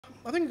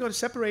I think you've got to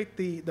separate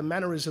the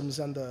mannerisms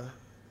and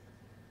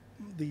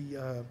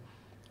the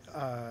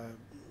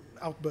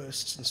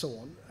outbursts and so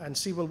on, and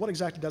see, well, what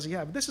exactly does he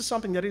have? This is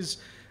something that is,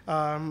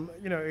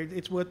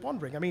 it's worth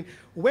pondering. I mean,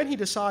 when he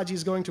decides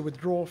he's going to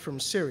withdraw from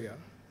Syria,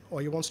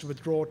 or he wants to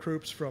withdraw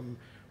troops from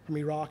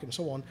Iraq and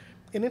so on,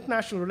 in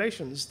international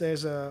relations,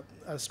 there's a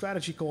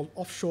strategy called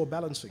offshore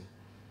balancing.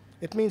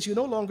 It means you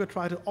no longer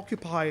try to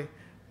occupy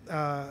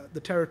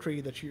the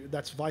territory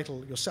that's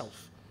vital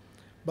yourself,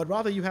 but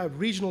rather you have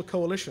regional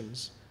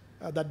coalitions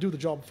that do the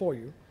job for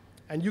you,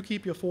 and you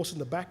keep your force in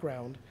the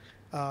background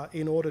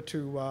in order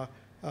to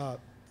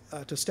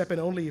step in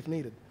only if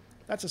needed.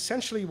 That's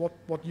essentially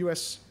what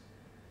U.S.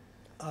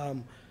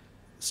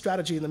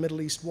 Strategy in the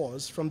Middle East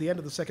was from the end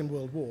of the Second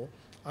World War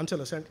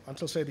until say,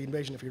 the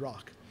invasion of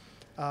Iraq.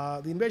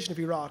 The invasion of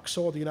Iraq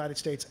saw the United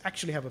States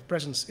actually have a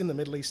presence in the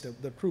Middle East,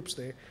 the troops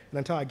there, an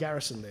entire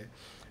garrison there.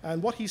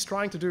 And what he's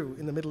trying to do,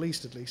 in the Middle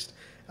East at least,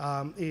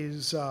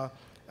 is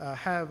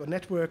have a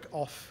network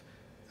of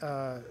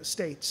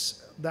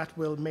states that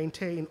will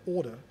maintain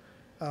order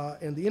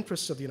in the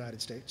interests of the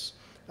United States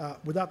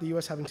without the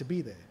U.S. having to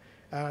be there.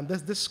 And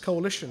this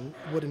coalition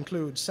would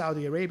include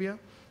Saudi Arabia,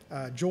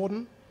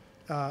 Jordan,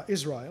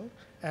 Israel,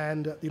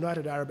 and the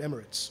United Arab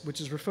Emirates, which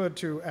is referred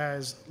to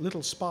as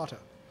Little Sparta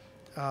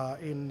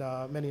in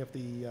many of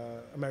the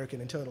American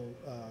internal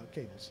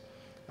cables,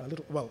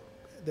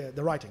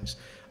 the writings.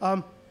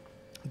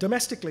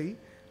 Domestically,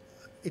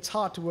 it's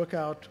hard to work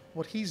out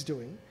what he's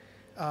doing.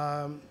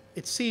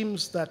 It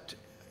seems that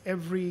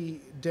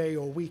every day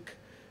or week,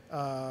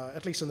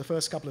 at least in the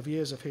first couple of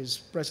years of his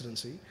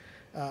presidency,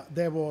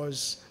 there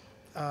was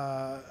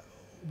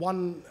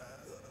one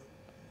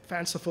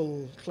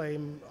fanciful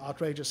claim,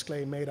 outrageous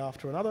claim made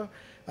after another.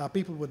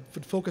 People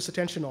would focus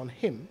attention on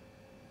him,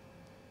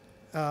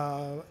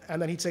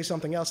 and then he'd say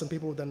something else, and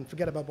people would then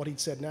forget about what he'd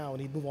said now,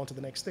 and he'd move on to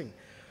the next thing.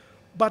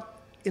 But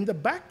in the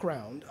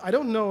background, I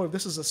don't know if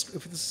this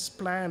is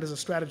planned as a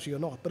strategy or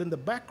not, but in the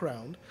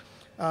background,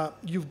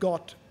 you've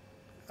got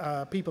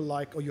people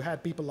like, or you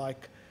had people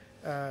like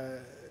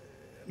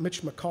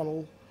Mitch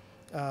McConnell,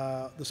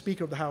 the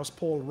Speaker of the House,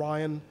 Paul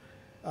Ryan,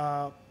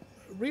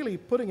 really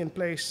putting in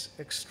place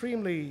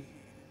extremely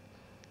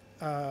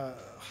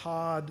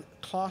hard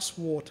class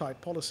war type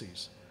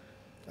policies.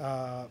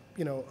 A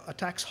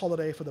tax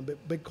holiday for the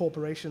big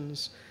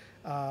corporations,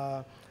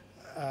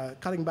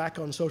 cutting back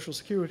on Social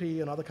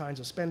Security and other kinds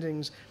of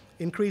spendings,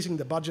 increasing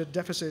the budget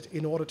deficit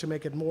in order to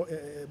make it more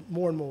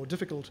and more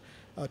difficult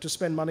to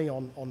spend money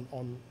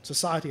on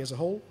society as a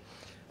whole.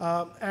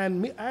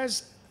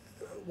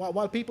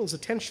 While people's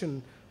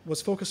attention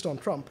was focused on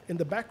Trump, in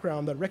the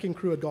background, the wrecking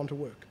crew had gone to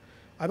work.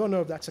 I don't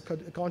know if that's a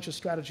conscious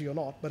strategy or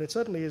not, but it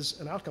certainly is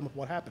an outcome of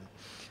what happened.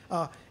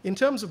 In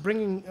terms of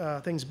bringing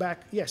things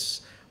back,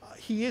 yes,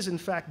 he is in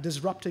fact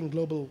disrupting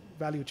global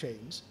value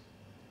chains.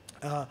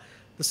 The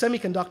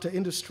semiconductor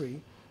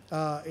industry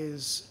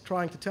is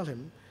trying to tell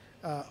him,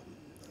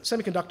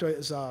 semiconductor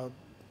is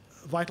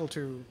vital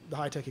to the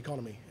high-tech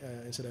economy,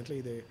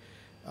 incidentally.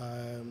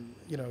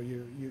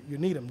 You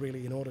need them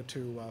really in order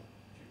to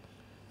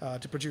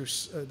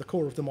produce the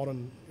core of the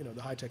modern,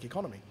 the high-tech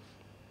economy.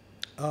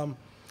 The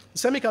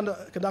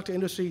semiconductor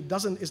industry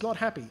is not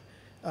happy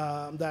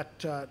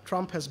that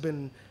Trump has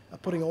been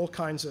putting all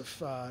kinds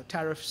of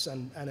tariffs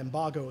and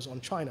embargoes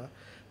on China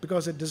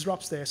because it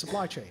disrupts their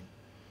supply chain.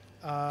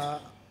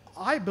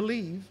 I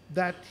believe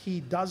that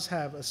he does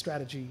have a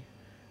strategy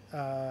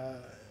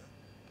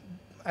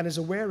and is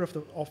aware of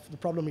the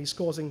problem he's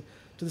causing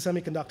to the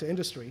semiconductor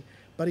industry,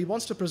 but he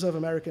wants to preserve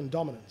American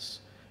dominance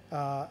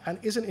and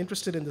isn't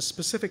interested in the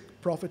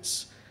specific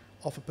profits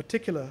of a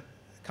particular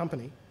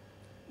company,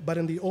 but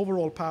in the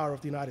overall power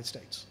of the United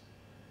States.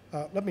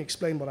 Let me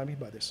explain what I mean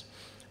by this.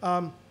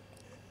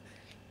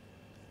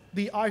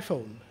 The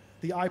iPhone,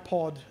 the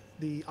iPod,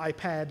 the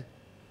iPad,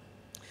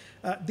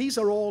 these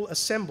are all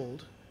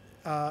assembled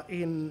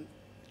in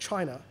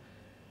China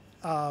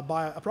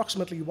by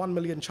approximately 1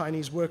 million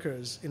Chinese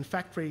workers in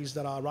factories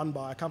that are run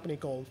by a company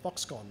called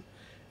Foxconn,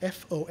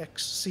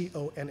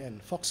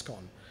 F-O-X-C-O-N-N,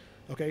 Foxconn.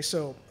 Okay,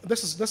 so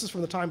this is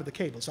from the time of the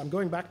cable. So I'm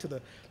going back to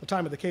the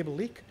time of the cable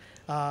leak,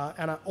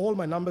 and all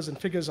my numbers and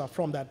figures are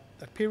from that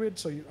period,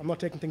 so I'm not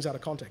taking things out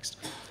of context.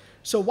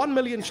 So 1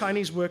 million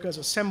Chinese workers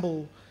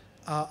assemble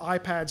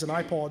iPads and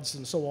iPods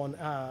and so on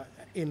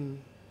in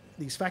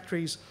these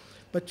factories,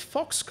 but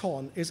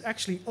Foxconn is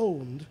actually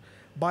owned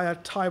by a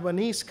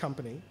Taiwanese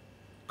company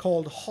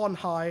called Hon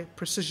Hai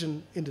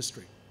Precision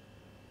Industry.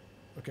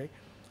 Okay,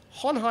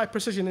 Hon Hai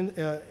Precision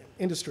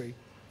Industry,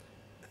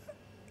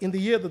 in the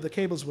year that the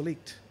cables were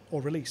leaked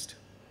or released,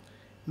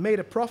 made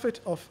a profit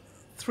of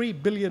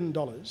 $3 billion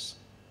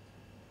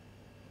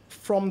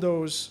from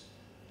those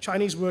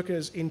Chinese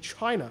workers in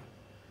China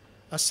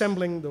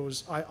assembling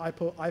those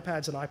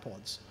iPads and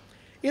iPods.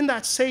 In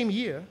that same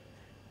year,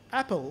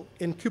 Apple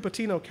in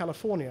Cupertino,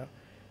 California,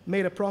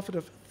 made a profit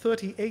of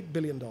 $38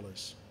 billion.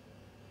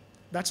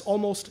 That's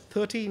almost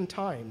 13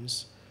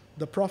 times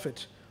the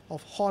profit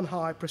of Hon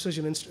Hai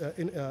Precision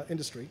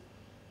Industry,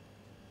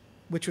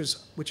 which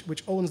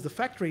owns the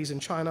factories in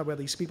China where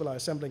these people are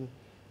assembling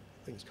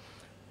things.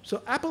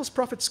 So Apple's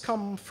profits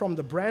come from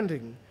the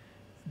branding,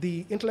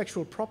 the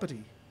intellectual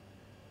property,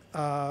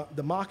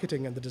 the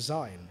marketing, and the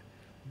design.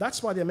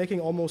 That's why they're making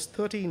almost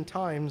 13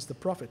 times the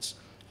profits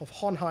of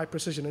Hon Hai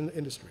Precision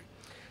Industry.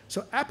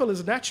 So Apple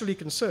is naturally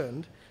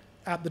concerned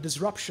at the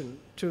disruption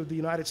to the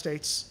United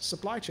States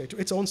supply chain, to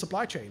its own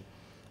supply chain.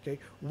 Okay?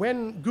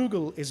 When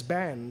Google is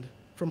banned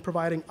from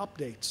providing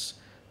updates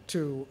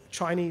to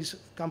Chinese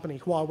company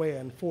Huawei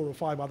and 4 or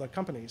 5 other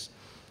companies,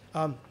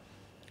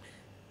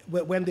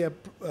 when they're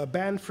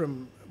banned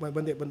from,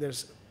 when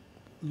there's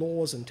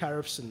laws and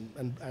tariffs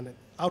and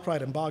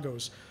outright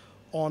embargoes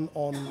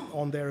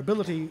on their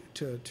ability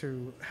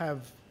to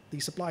have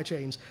these supply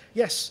chains,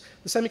 yes,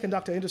 the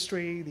semiconductor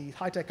industry, the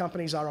high-tech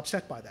companies are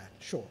upset by that,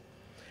 sure.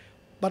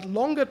 But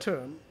longer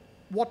term,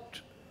 what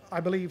I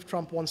believe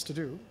Trump wants to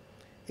do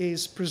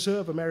is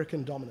preserve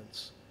American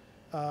dominance.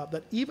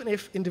 That even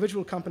if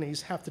individual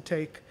companies have to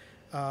take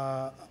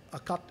a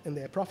cut in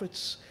their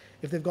profits,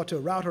 if they've got to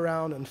route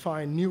around and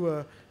find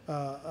newer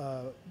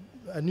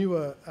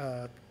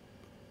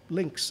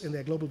links in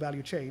their global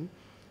value chain,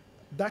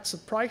 that's a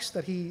price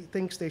that he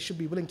thinks they should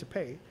be willing to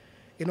pay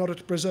in order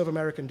to preserve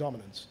American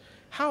dominance.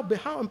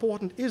 How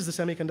important is the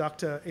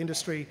semiconductor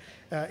industry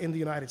in the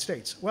United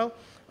States? Well,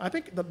 I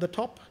think that the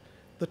top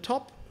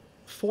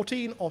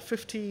 14 or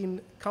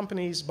 15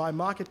 companies by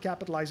market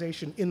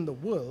capitalization in the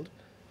world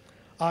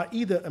are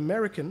either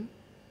American,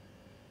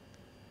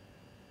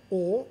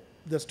 or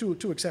there's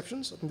two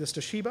exceptions. I think there's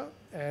Toshiba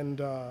and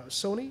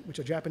Sony, which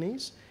are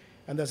Japanese,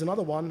 and there's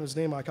another one whose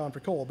name I can't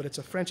recall, but it's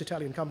a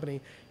French-Italian company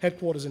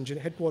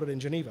headquartered in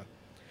Geneva.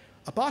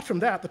 Apart from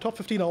that, the top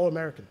 15 are all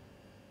American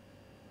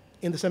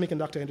in the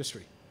semiconductor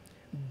industry.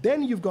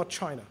 Then you've got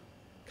China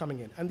coming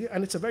in,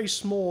 and it's a very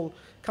small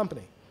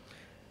company.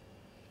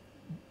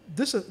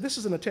 This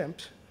is an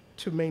attempt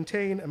to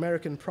maintain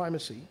American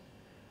primacy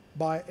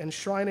by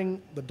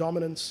enshrining the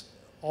dominance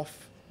of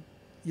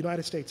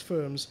United States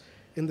firms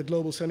in the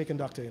global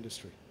semiconductor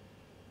industry.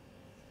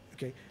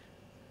 Okay,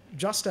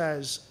 just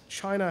as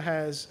China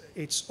has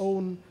its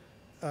own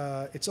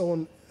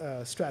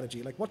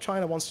strategy, like what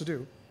China wants to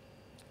do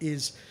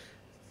is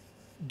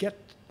get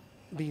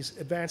these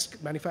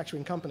advanced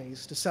manufacturing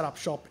companies to set up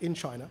shop in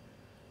China,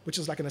 which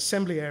is like an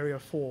assembly area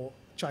for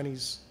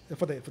Chinese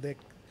for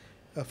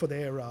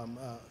their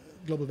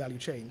global value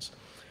chains.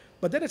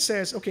 But then it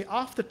says, okay,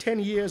 after 10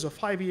 years or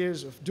 5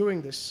 years of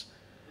doing this,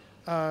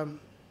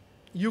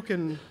 you're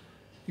going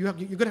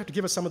to have to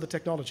give us some of the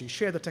technology,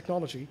 share the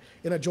technology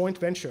in a joint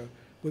venture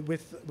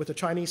with a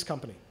Chinese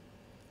company.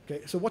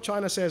 Okay, so what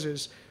China says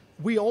is,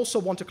 we also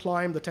want to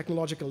climb the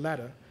technological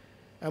ladder,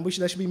 and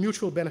there should be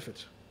mutual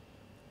benefit.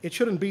 It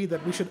shouldn't be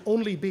that we should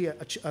only be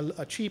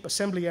a cheap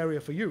assembly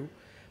area for you,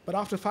 but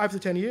after 5 to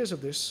 10 years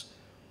of this,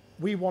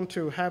 we want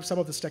to have some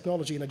of this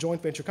technology in a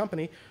joint venture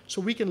company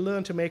so we can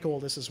learn to make all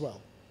this as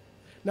well.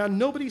 Now,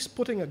 nobody's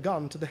putting a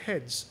gun to the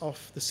heads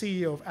of the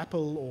CEO of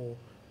Apple or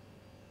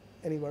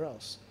anywhere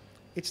else.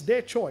 It's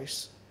their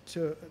choice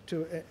to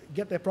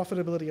get their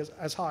profitability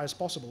as high as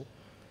possible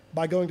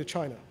by going to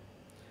China.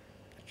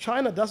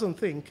 China doesn't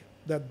think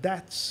that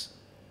that's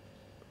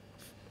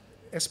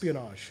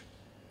espionage.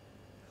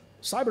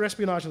 Cyber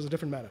espionage is a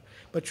different matter.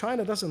 But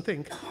China doesn't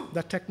think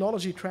that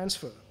technology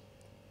transfer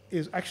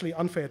is actually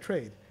unfair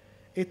trade.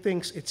 It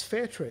thinks it's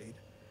fair trade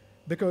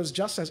because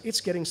just as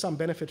it's getting some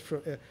benefit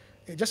from,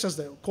 just as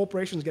the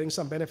corporation is getting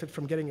some benefit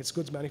from getting its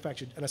goods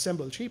manufactured and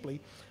assembled cheaply,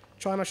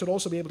 China should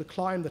also be able to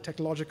climb the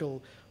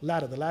technological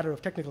ladder, the ladder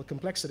of technical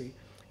complexity,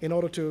 in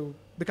order to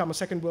become a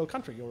second world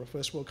country or a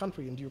first world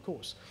country in due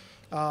course.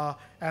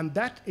 And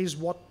that is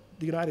what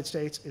the United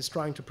States is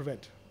trying to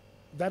prevent.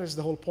 That is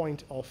the whole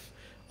point of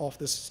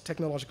this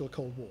technological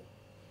Cold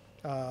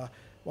War.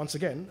 Once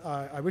again,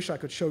 I wish I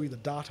could show you the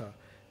data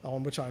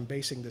on which I'm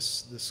basing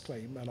this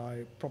claim, and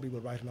I probably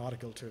will write an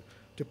article to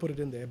put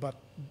it in there, but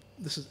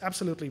this is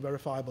absolutely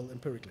verifiable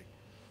empirically.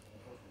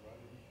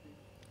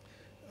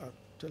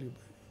 Tell you,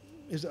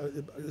 is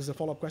a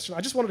follow-up question.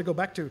 I just wanted to go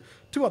back to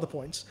 2 other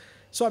points.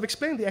 So I've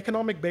explained the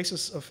economic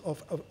basis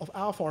of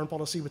our foreign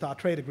policy with our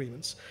trade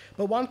agreements,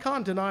 but one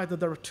can't deny that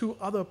there are 2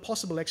 other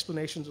possible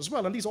explanations as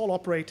well, and these all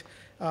operate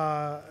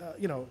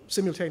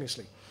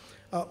simultaneously.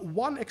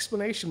 One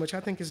explanation, which I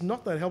think is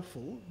not that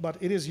helpful, but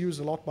it is used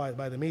a lot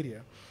by the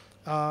media,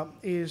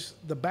 is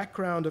the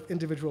background of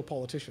individual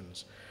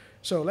politicians.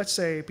 So let's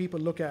say people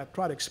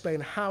try to explain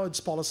Howard's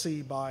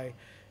policy by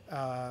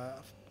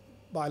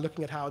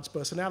looking at Howard's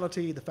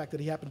personality, the fact that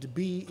he happened to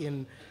be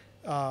in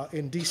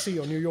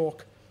DC or New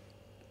York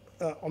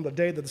on the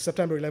day that the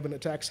September 11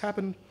 attacks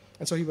happened,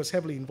 and so he was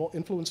heavily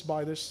influenced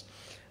by this.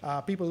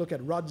 People look at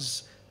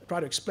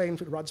try to explain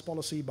Rudd's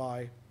policy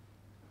by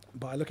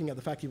looking at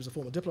the fact he was a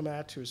former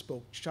diplomat who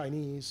spoke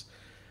Chinese.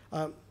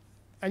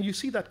 And you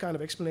see that kind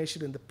of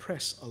explanation in the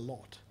press a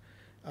lot.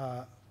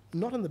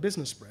 Not in the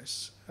business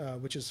press,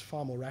 which is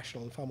far more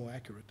rational and far more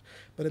accurate,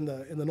 but in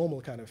the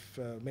normal kind of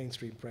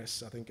mainstream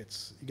press, I think you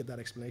get that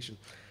explanation.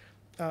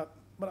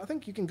 But I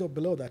think you can go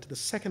below that to the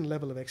second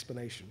level of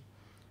explanation,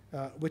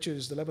 which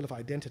is the level of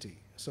identity.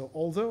 So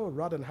although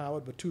Rudd and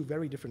Howard were 2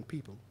 very different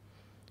people,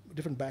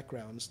 different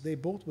backgrounds, they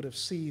both would have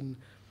seen,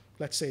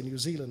 let's say, New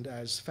Zealand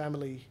as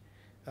family,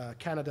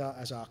 Canada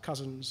as our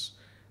cousins,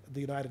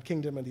 the United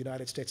Kingdom and the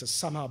United States as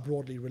somehow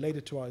broadly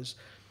related to us.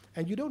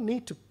 And you don't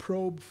need to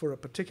probe for a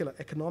particular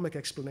economic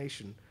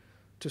explanation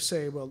to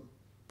say, well,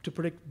 to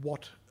predict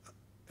what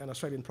an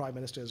Australian Prime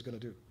Minister is going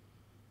to do.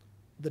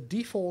 The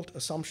default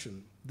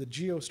assumption, the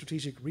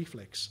geostrategic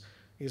reflex,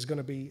 is going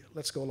to be,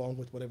 let's go along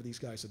with whatever these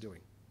guys are doing.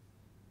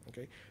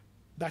 Okay?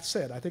 That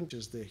said, I think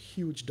just the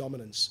huge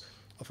dominance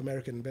of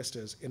American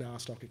investors in our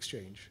stock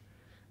exchange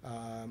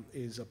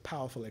is a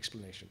powerful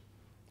explanation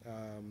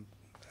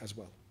as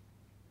well.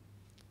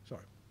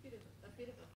 Sorry.